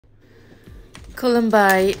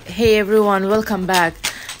Kolumbai. Hey everyone, welcome back.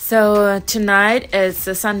 So tonight is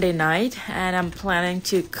a Sunday night and I'm planning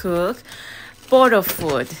to cook pot of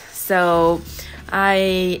food. So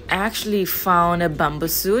I actually found a bamboo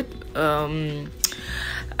suit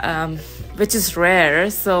which is rare,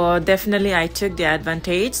 so definitely I took the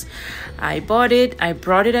advantage. I bought it, I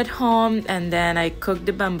brought it at home, and then I cooked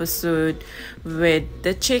the bamboo suit with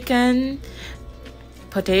the chicken,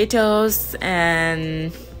 potatoes,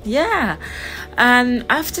 and yeah. And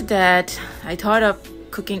after that I thought of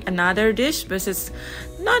cooking another dish, but it's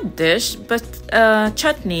not dish but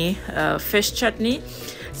chutney, fish chutney.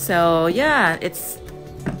 So yeah,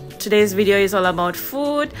 today's video is all about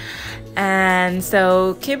food, and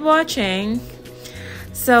so keep watching.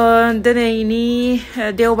 So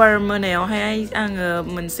दिनैनि देवबार मोनायावहाय आङो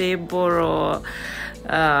मोनसे बर'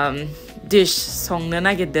 dish संनो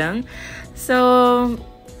नागिरदों. So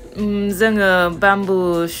जोङो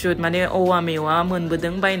बाम्बु shoot माने औवा मेवा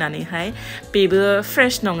मोनबोदों बायनानैहाय, बेबो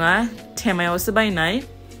फ्रेश नङा, थेमायावसो बायनाय.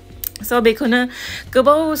 So बेखौनो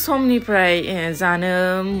गोबाव समनिफ्राय जानो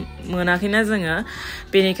मोनाखैना जोङो,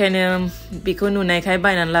 बेनिखायनो बेखौ नुनायखाय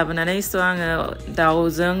बायनानै लाबोनानै स' आङो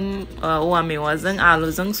दाउजों औवा मेवाजों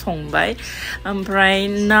आलुजों संबाय. ओमफ्राय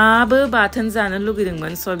नाबो बाथोन जानो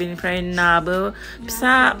लुगैदोंमोन, स' बेनिफ्राय नाबो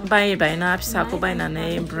फिसा बायबाय, ना फिसाखौ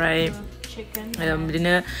बायनानै. ओमफ्राय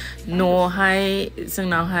बिदिनो न'आवहाय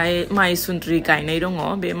जोंनावहाय माइसुन्द्रि गायनाय दङ,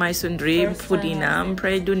 बे माइसुन्द्रि पुदिना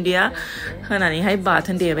ओमफ्राय दुन्दिया होनानैहाय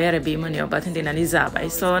बाथोन देबाय आरो बे मोनायाव बाथोन देनानै जाबाय.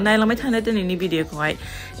 स' नायलांबाय थानो दिनैनि भिडिअखौहाय.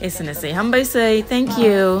 एसेनोसै, हामबायसै, thank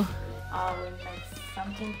you. I will make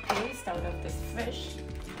something paste out of this fish.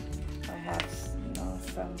 I have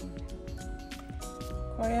some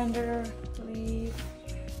coriander leaf,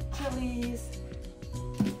 chilies,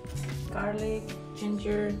 garlic,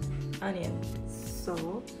 ginger, onion. So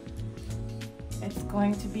it's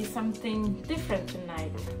going to be something different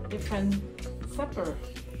tonight, different supper.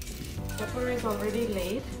 Supper is already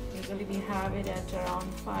late. Usually we have it at around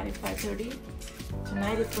 5:30.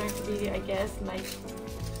 Tonight it's going to be, I guess, like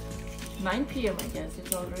 9 p.m. I guess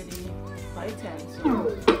it's already 5:10. So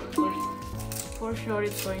for sure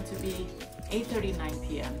it's going to be 8:30, 9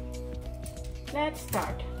 p.m. Let's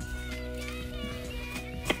start.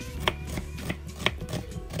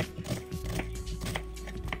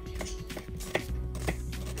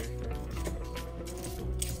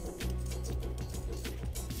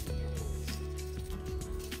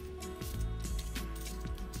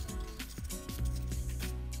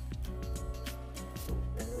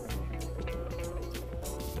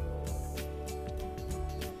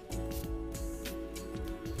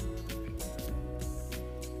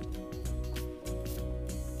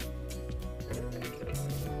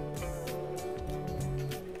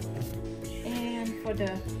 For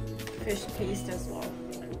the fish paste as well.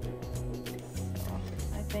 So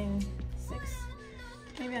I think 6,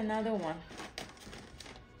 maybe another one.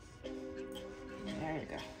 There you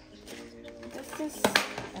go. This is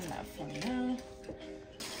enough for now.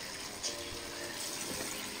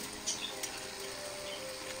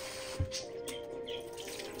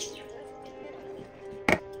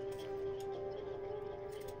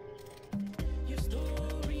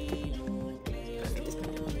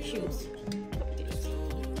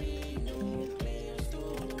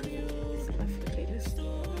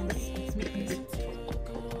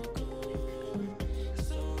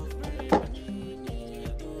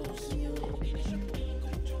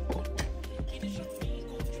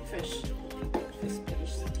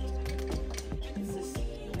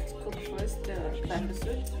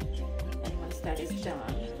 Suit, and once that is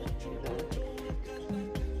done, we will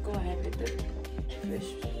go ahead with the fish.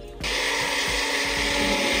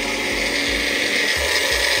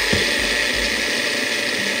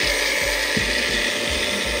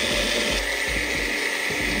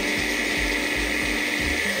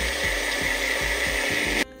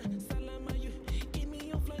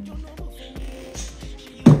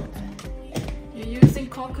 You're using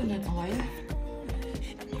coconut oil.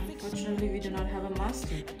 Unfortunately, we do not have a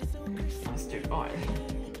mustard oil.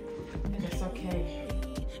 But it's okay.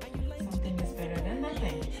 Something is better than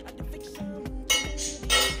nothing.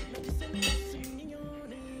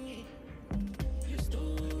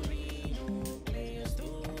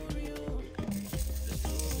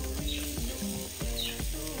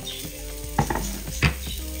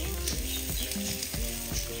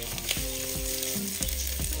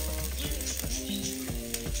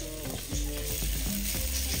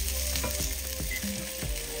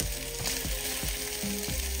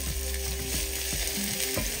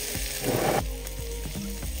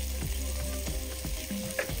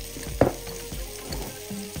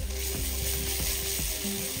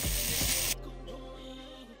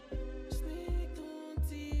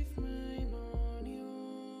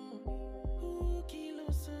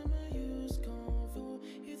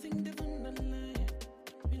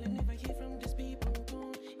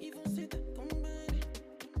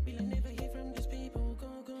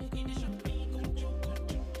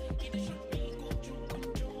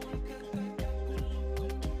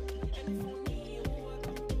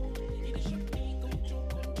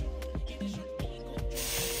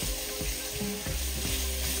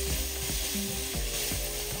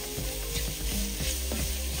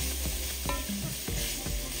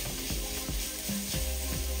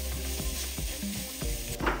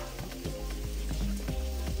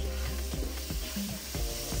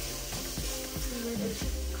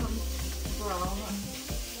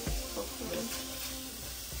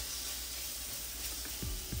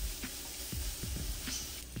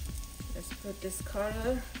 this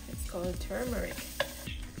color. It's called turmeric.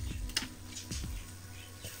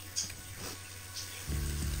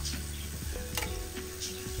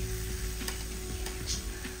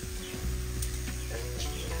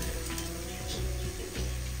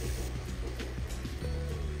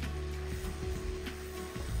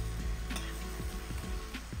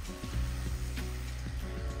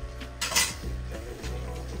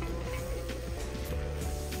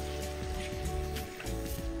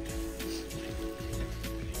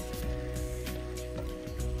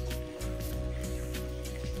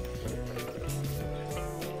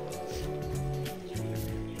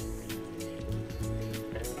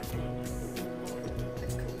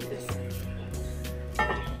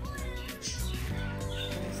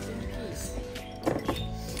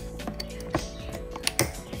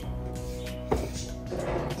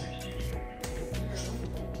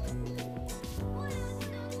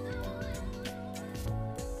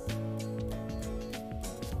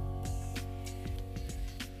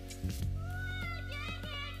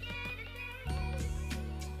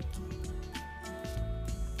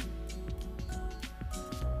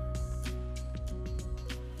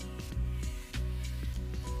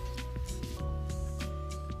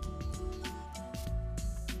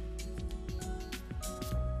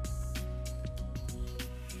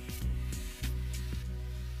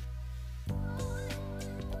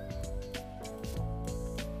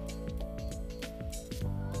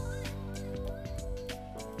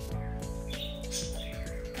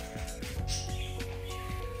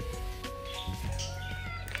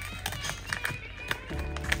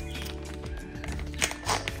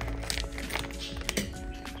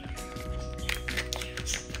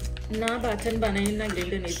 ना बाथोन बानायनो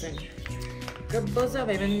नागिरदों दिनै जों गोबाव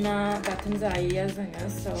जाबायमोन ना बाथोन जायैया जोङो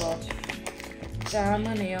स' दा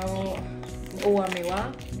मोनायाव औवा मेवा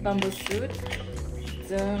बाम्बु शुट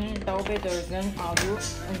जों दाउ बेदरजों आलु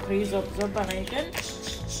ओंख्रि जब जब बानायगोन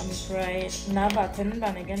ओमफ्राय ना बाथोन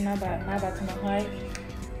बानायगोन ना बाथोनावहाय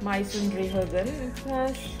माइसुन्द्रि होगोन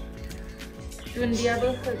प्लास दुन्दियाबो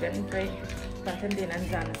होगोन ओमफ्राय बाथोन देनानै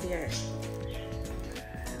जानोसै आरो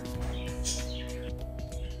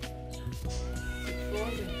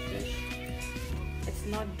frozen fish. It's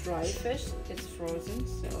not dry fish, it's frozen,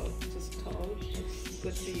 so just told it's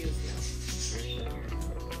good to use now.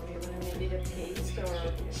 We're gonna make it a paste or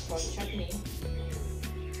for chutney.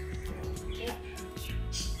 Yeah.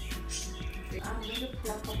 I'm going to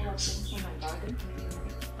pluck a couple of things from my garden.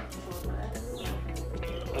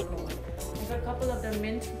 I got a couple of the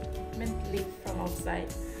mint leaf from outside.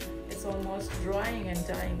 It's almost drying and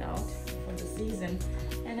dying out from the season.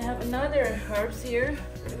 And I have another herbs here.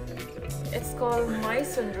 It's called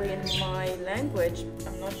maisundri in my language.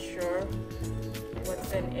 I'm not sure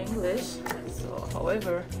what's in English. So,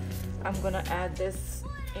 however, I'm gonna add this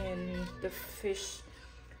in the fish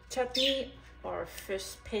chutney or fish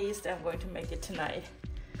paste I'm going to make it tonight.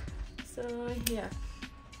 So yeah,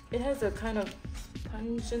 it has a kind of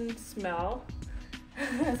pungent smell.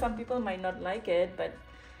 Some people might not like it, but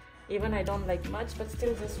even I don't like much, but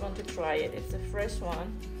still just want to try it. It's a fresh one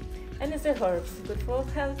and it's a herb, good for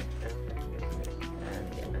health. And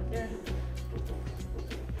yeah, there.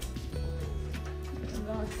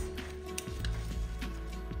 Lots.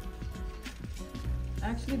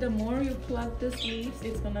 Actually, the more you pluck this leaves,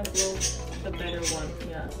 it's gonna grow the better one.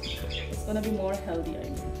 Yeah, it's gonna be more healthy, I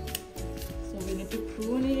mean. So we need to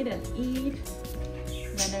prune it and eat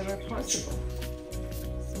whenever possible.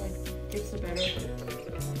 So it gives a better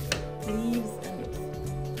leaves and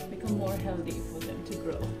become more healthy for them to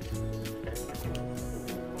grow.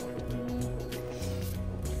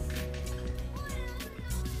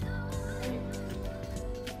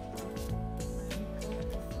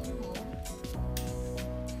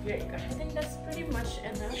 There you go. I think that's pretty much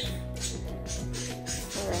enough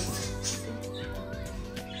for us.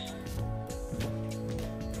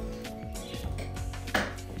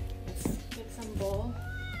 Let's get some bowl.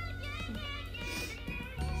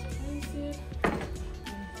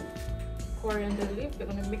 Coriander leaf. We're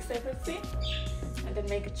gonna mix everything and then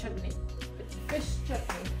make a chutney, fish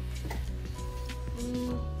chutney.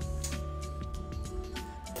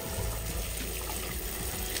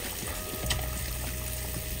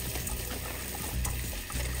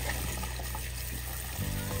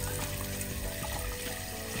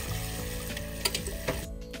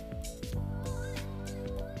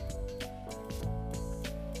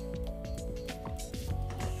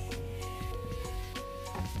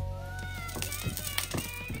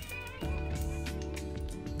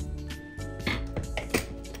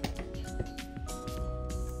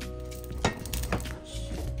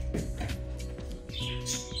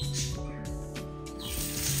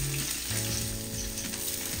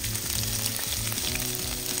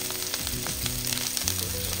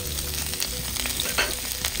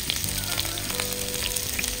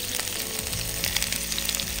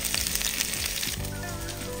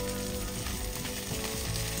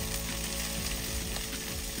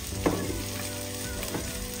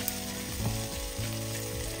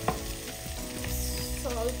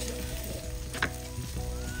 salt.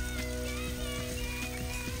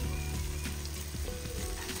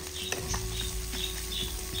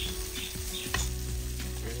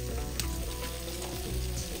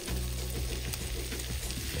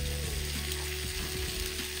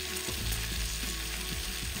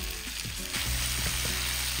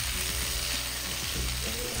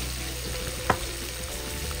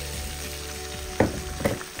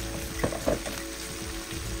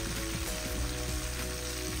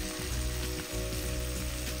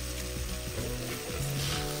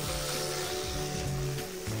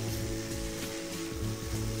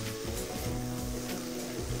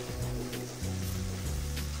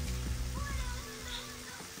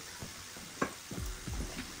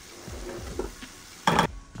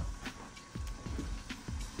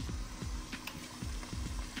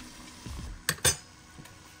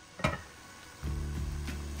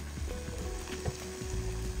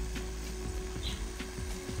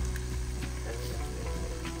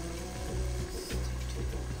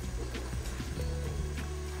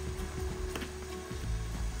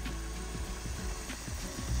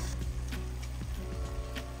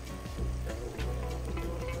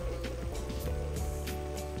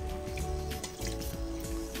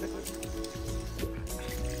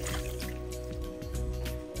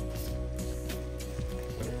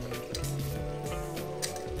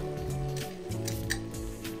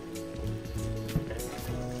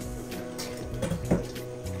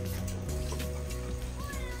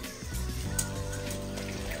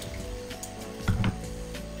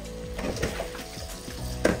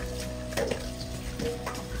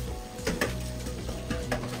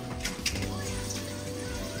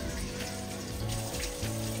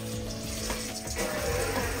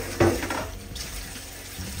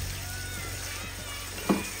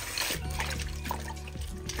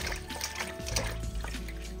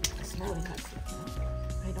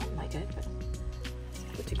 I don't like it, but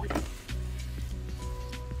it's good to eat.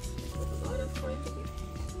 A lot of oil.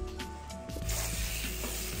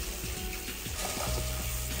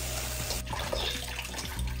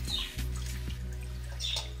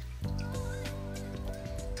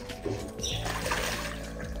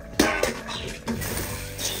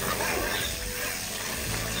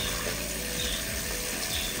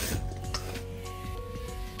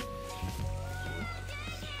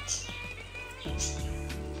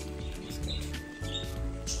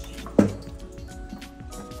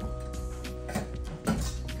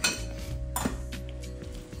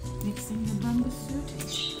 Mixing the bamboo suit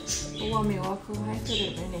เพราะว่าไม่ว่าคือให้กระเด็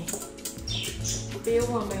นไปเนี่ยเปรี้ยว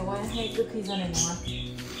ว่าไม่ว่าให้ก็คือจะเนี่ยนะ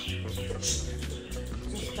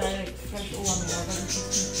just direct fresh ว่าไม่ว่าก็จะ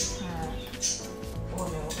ว่า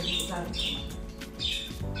ไม่ว่าก็จะ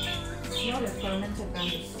it's not a fermented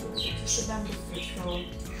bamboo suit, it's just a bamboo suit, so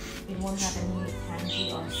it won't have any tangy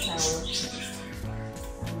or sour taste.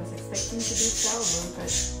 I was expecting to be sour,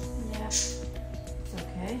 but yeah, it's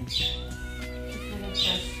okay. It's really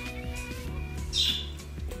fresh.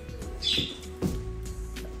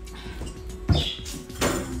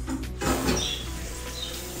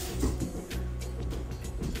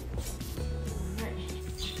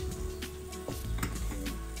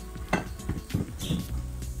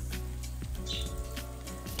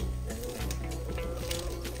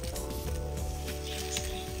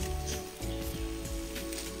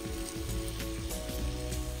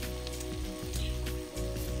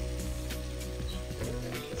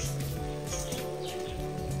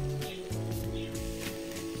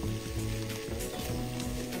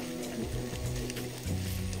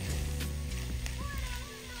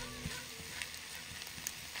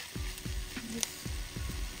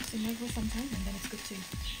 Simmer for some time, and then it's good to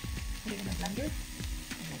put it in a blender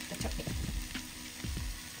and make the chutney.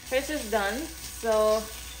 Fish is done, so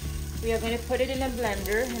we are going to put it in a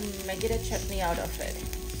blender and make it a chutney out of it.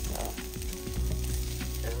 So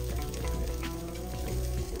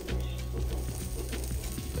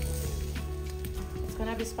it's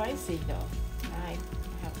gonna be spicy though. I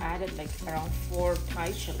have added like around 4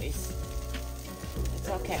 Thai chilies. It's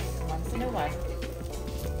okay, once in a while.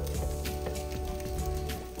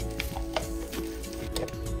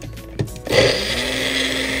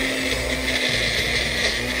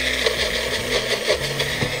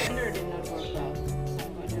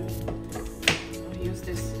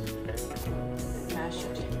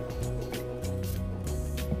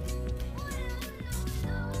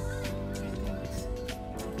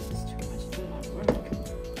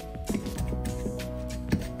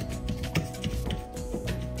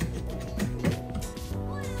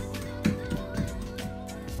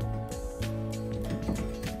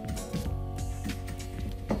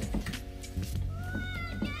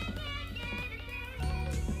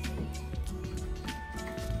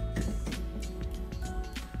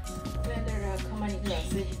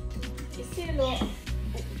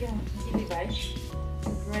 fry.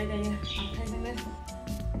 Right there, I'm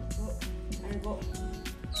I will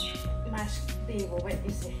mash the over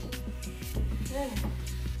you see.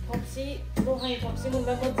 Topsy, go high topsy, no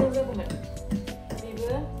level to the woman. We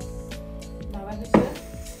will. Mama is here.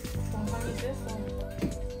 Someone is here. So,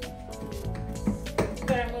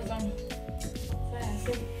 Amazon.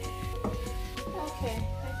 Okay,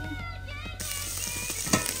 I think.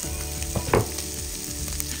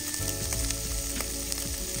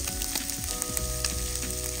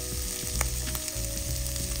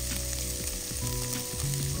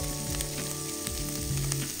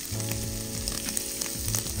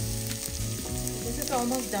 This is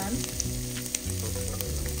almost done.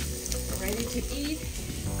 Ready to eat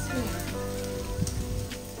soon.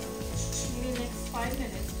 Maybe next 5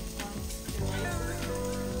 minutes once the rice is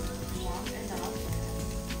warm enough.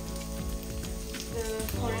 The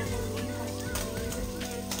coriander leaf has to be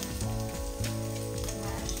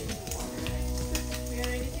mashed in the water. We are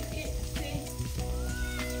ready to eat. See?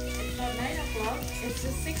 It's not 9 o'clock. It's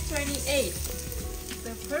just 6:28.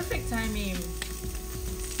 The perfect timing.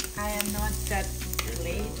 I am not that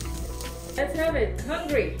late. Let's have it.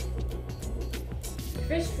 Hungry.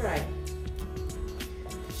 Fish fry.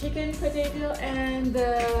 Chicken, potato, and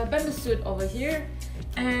the bamboo shoot over here.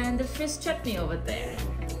 And the fish chutney over there.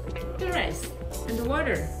 The rice and the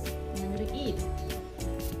water. I'm gonna eat.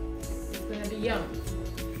 It's gonna be yum.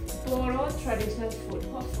 Floral traditional food,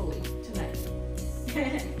 hopefully, tonight.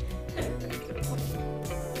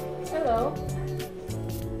 Hello.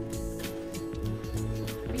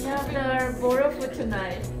 We have the Boro food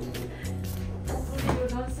tonight. Hopefully you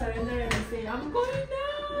don't surrender and say, I'm going now.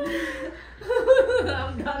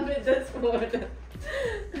 I'm done with this food.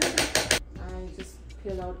 I just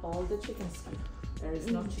peel out all the chicken skin. There is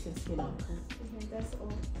no chicken skin on it. Okay, that's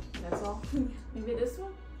all. That's all. Maybe this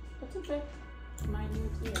one? That's okay.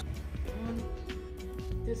 Minute here.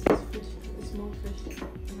 This is fish. The small fish.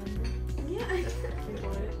 Remember? Yeah. We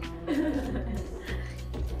bought it.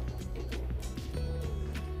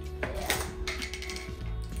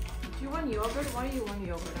 Do you want yogurt? Why do you want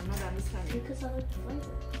yogurt? I'm not understanding. Because I like the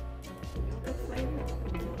flavor. Yogurt flavor.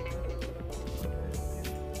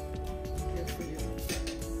 Good for you.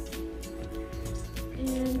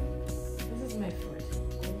 And this is my food.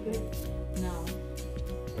 Good. Now.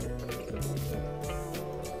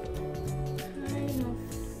 Kind of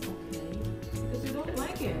okay. Because you don't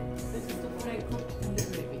like it. This is the food I cooked in the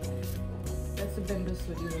gravy. That's the bamboo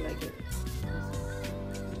soup. You will like it.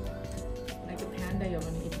 Like a panda, you're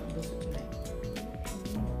gonna eat bamboo soup tonight.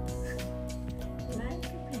 Like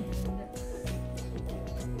a panda.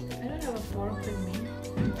 I don't have a fork with me.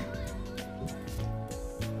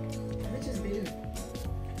 Which is bitter.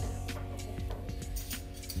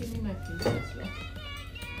 Give me my fish as well.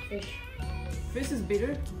 Fish. Fish is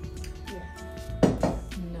bitter? Yeah.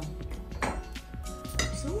 No.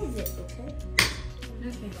 So is it, okay?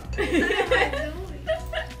 Okay.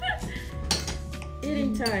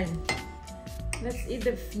 Eating time. Let's eat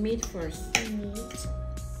the meat first. Meat.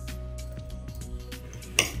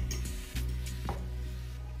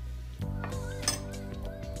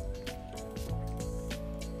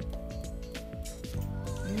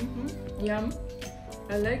 Yum.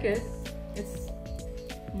 I like it. It's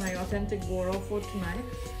my authentic Boro food tonight.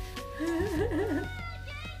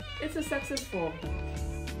 It's a successful.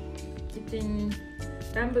 Eating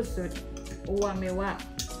bamboo shoot uwamewa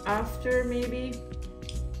after maybe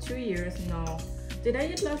 2 years. No. Did I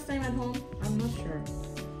eat last time at home? I'm not sure.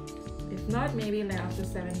 If not, maybe like after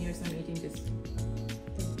 7 years I'm eating this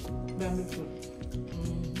bamboo shoot.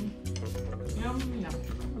 Yum, yum.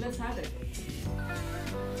 Let's have it.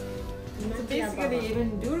 So basically,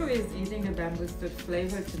 even Duru is eating the bamboo shoot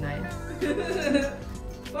flavor tonight.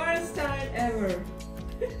 First time ever.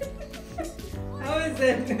 How is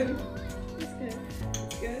it? It's good.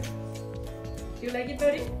 It's good. You like it,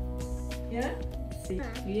 buddy? Yeah? See?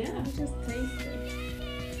 Yeah. I just tasted.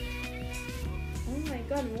 Oh my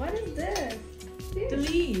god, what is this? The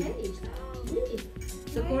leaf. Leaf.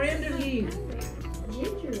 The coriander leaf.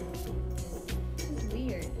 Ginger. This is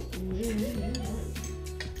weird.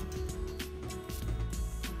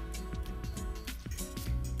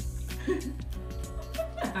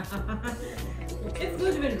 It's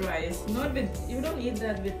good with rice, not with, you don't eat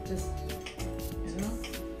that with just, you know,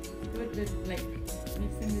 do it with like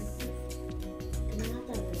mixing with this.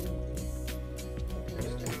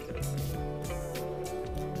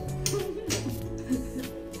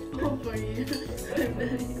 Oh, for you.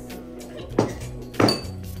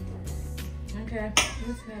 Okay,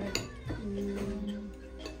 let's have it.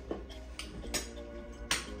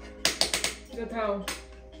 Good how?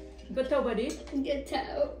 Good how, buddy? Get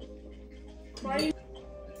out. Why are you?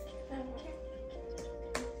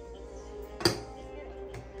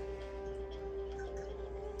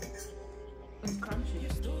 It's crunchy.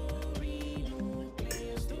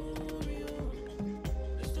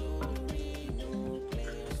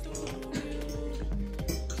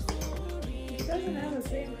 It doesn't have the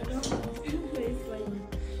same. I don't know. It tastes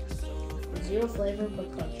like. Zero flavor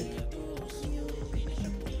but crunchy.